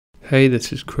Hey,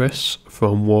 this is Chris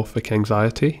from Warfik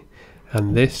Anxiety,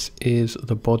 and this is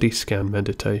the body scan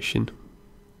meditation.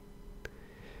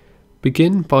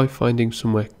 Begin by finding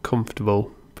somewhere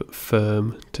comfortable but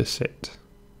firm to sit.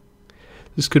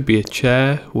 This could be a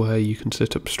chair where you can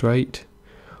sit up straight,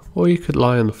 or you could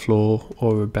lie on the floor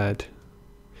or a bed.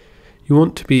 You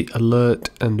want to be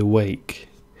alert and awake.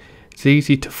 It's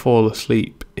easy to fall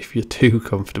asleep if you're too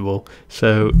comfortable,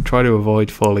 so try to avoid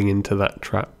falling into that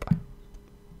trap.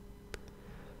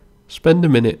 Spend a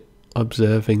minute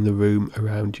observing the room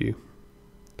around you.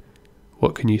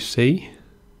 What can you see?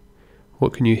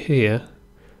 What can you hear?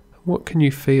 What can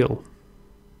you feel?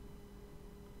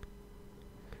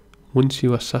 Once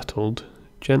you are settled,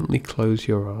 gently close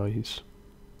your eyes.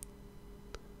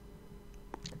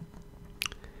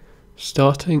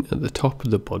 Starting at the top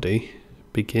of the body,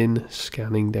 begin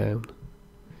scanning down.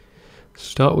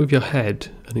 Start with your head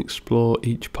and explore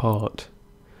each part.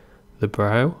 The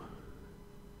brow,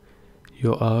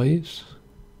 your eyes,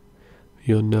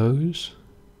 your nose,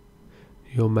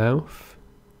 your mouth,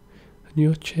 and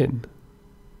your chin.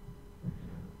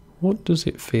 What does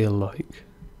it feel like?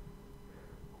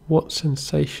 What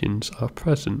sensations are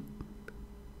present?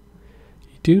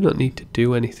 You do not need to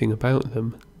do anything about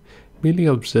them. Merely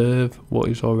observe what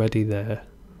is already there.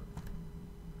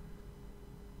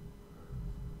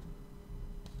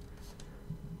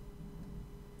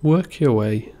 Work your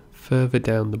way further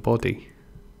down the body.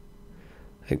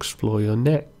 Explore your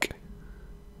neck,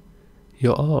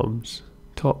 your arms,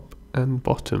 top and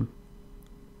bottom,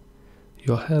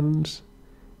 your hands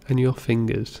and your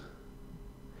fingers.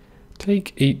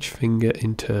 Take each finger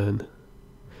in turn.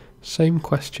 Same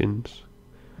questions.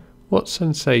 What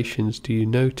sensations do you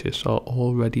notice are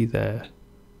already there?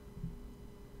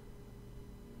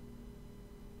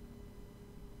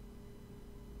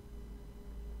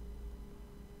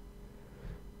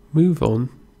 Move on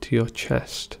to your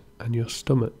chest and your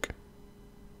stomach,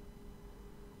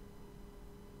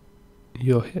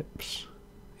 your hips,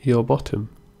 your bottom,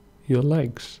 your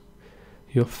legs,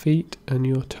 your feet and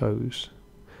your toes.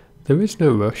 There is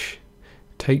no rush.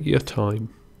 Take your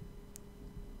time.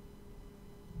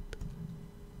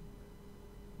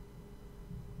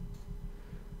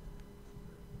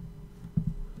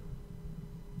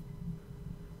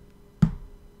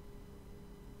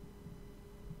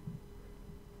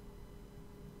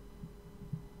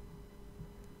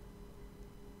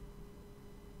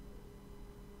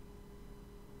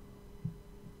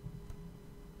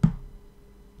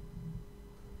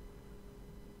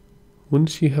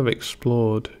 Once you have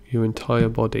explored your entire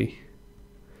body,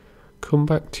 come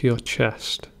back to your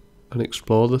chest and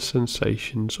explore the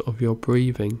sensations of your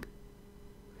breathing.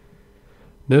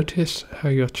 Notice how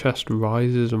your chest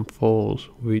rises and falls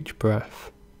with each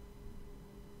breath.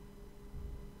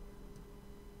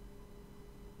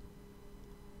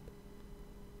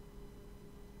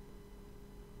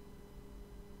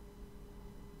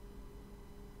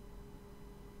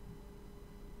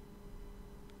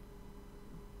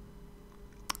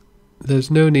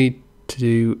 There's no need to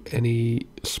do any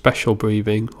special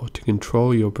breathing or to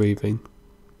control your breathing.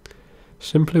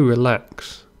 Simply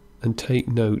relax and take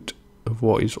note of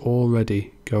what is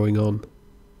already going on.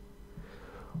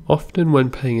 Often when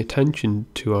paying attention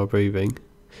to our breathing,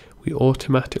 we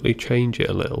automatically change it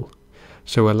a little,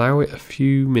 so allow it a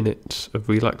few minutes of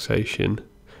relaxation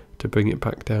to bring it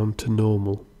back down to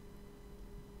normal.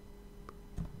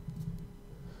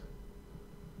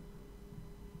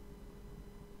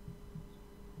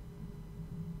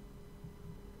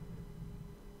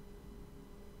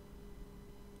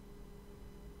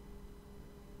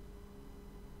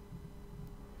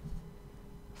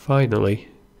 Finally,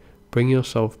 bring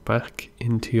yourself back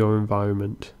into your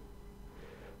environment.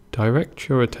 Direct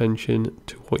your attention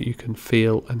to what you can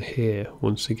feel and hear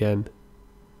once again.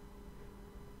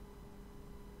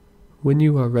 When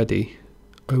you are ready,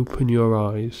 open your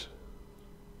eyes.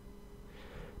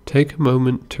 Take a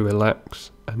moment to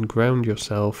relax and ground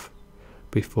yourself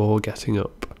before getting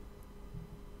up.